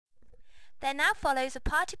There now follows a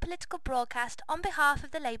party political broadcast on behalf of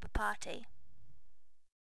the Labour Party.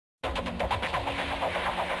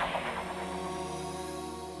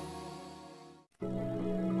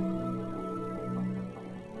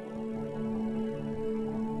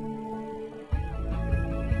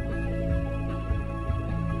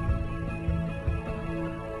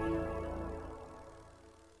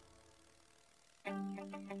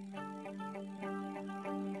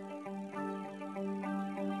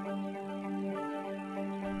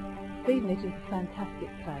 Stevenage is a fantastic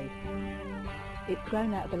place. It's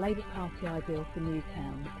grown out of the Labour Party ideal for new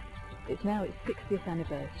towns. It's now its 60th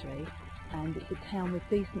anniversary, and it's a town with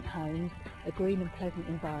decent homes, a green and pleasant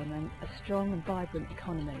environment, a strong and vibrant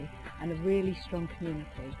economy, and a really strong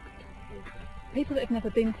community. People that have never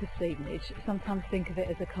been to Stevenage sometimes think of it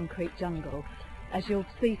as a concrete jungle. As you'll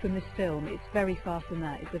see from this film, it's very far from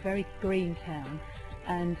that. It's a very green town,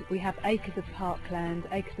 and we have acres of parkland,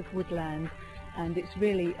 acres of woodland, and it's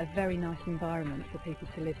really a very nice environment for people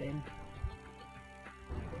to live in.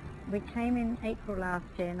 We came in April last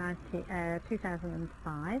year,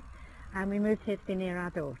 2005, and we moved here to be near our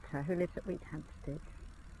daughter, who lives at Wheathampstead.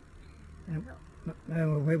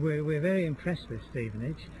 We're very impressed with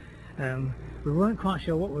Stevenage. We weren't quite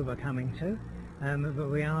sure what we were coming to, but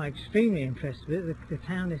we are extremely impressed with it. The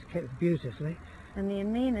town is kept beautifully. And the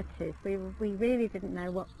amenities, we really didn't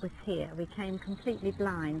know what was here. We came completely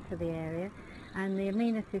blind to the area, and the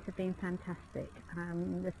amenities have been fantastic.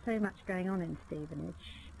 There's so much going on in Stevenage.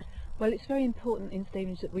 Well, it's very important in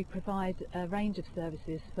Stevenage that we provide a range of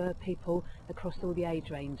services for people across all the age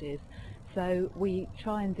ranges. So we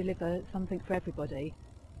try and deliver something for everybody.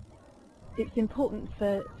 It's important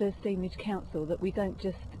for Stevenage Council that we don't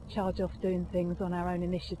just charge off doing things on our own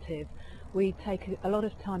initiative. We take a lot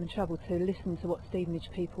of time and trouble to listen to what Stevenage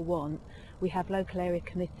people want. We have local area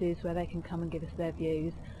committees where they can come and give us their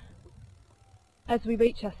views. As we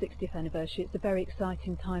reach our 60th anniversary, it's a very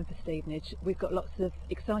exciting time for Stevenage. We've got lots of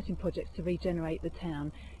exciting projects to regenerate the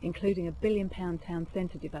town, including a £1 billion town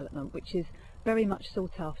centre development, which is very much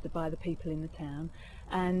sought after by the people in the town,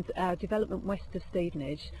 and our development west of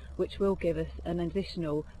Stevenage, which will give us an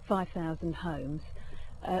additional 5,000 homes.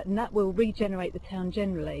 And that will regenerate the town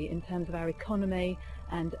generally in terms of our economy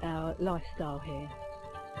and our lifestyle here.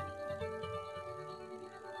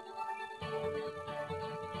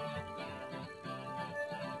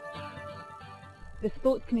 The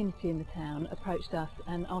sports community in the town approached us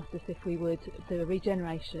and asked us if we would do a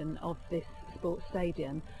regeneration of this sports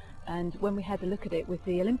stadium, and when we had a look at it with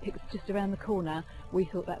the Olympics just around the corner, we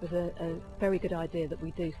thought that was a very good idea that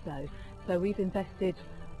we do so. So we've invested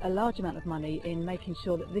a large amount of money in making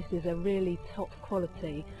sure that this is a really top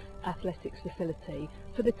quality athletics facility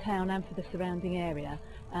for the town and for the surrounding area,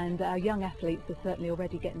 and our young athletes are certainly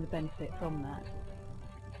already getting the benefit from that.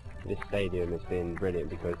 This stadium has been brilliant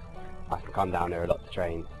because I can come down there a lot to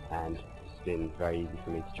train, and it's been very easy for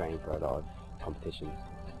me to train for a lot of competitions.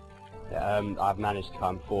 I've managed to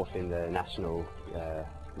come fourth in the national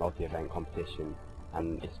multi-event competition,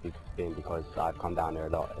 and it's been because I've come down there a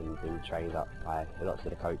lot and been trained up by lots of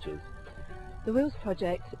the coaches. The Wheels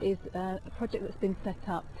project is a project that's been set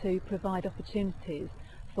up to provide opportunities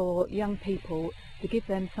for young people, to give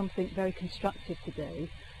them something very constructive to do,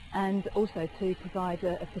 and also to provide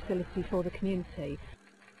a facility for the community.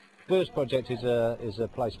 The Wheels project is a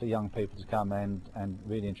place for young people to come and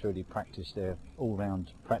really and truly practice their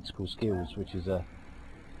all-round practical skills, which is a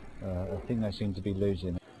thing they seem to be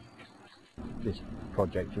losing. This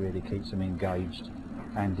project really keeps them engaged,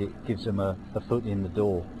 and it gives them a foot in the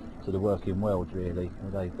door to the working world, really.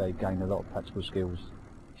 They gain a lot of practical skills.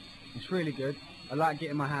 It's really good. I like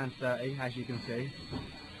getting my hands dirty, as you can see.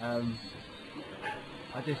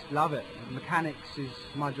 I just love it. Mechanics is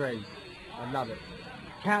my dream. I love it.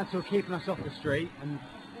 Council keeping us off the street, and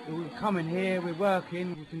we're coming here, we're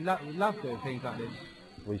working, we love doing things like this.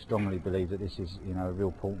 We strongly believe that this is, you know, a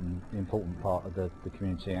real important part of the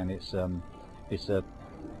community, and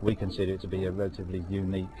we consider it to be a relatively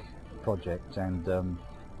unique project, and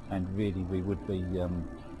really we would be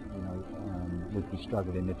would be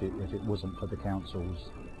struggling if it wasn't for the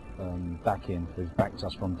council's backing, who've backed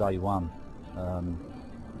us from day one. I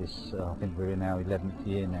think we're in our 11th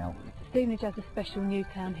year now. Stevenage has a special new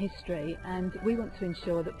town history, and we want to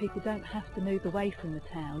ensure that people don't have to move away from the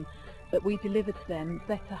town, that we deliver to them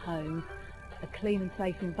better homes, a clean and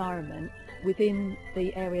safe environment within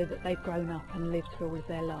the area that they've grown up and lived for all of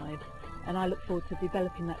their lives. And I look forward to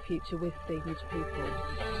developing that future with Stevenage people.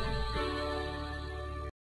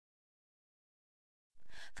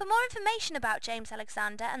 For more information about James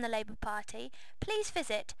Alexander and the Labour Party, please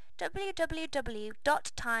visit www.time-for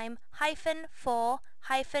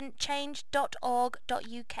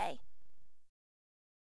change.org.uk.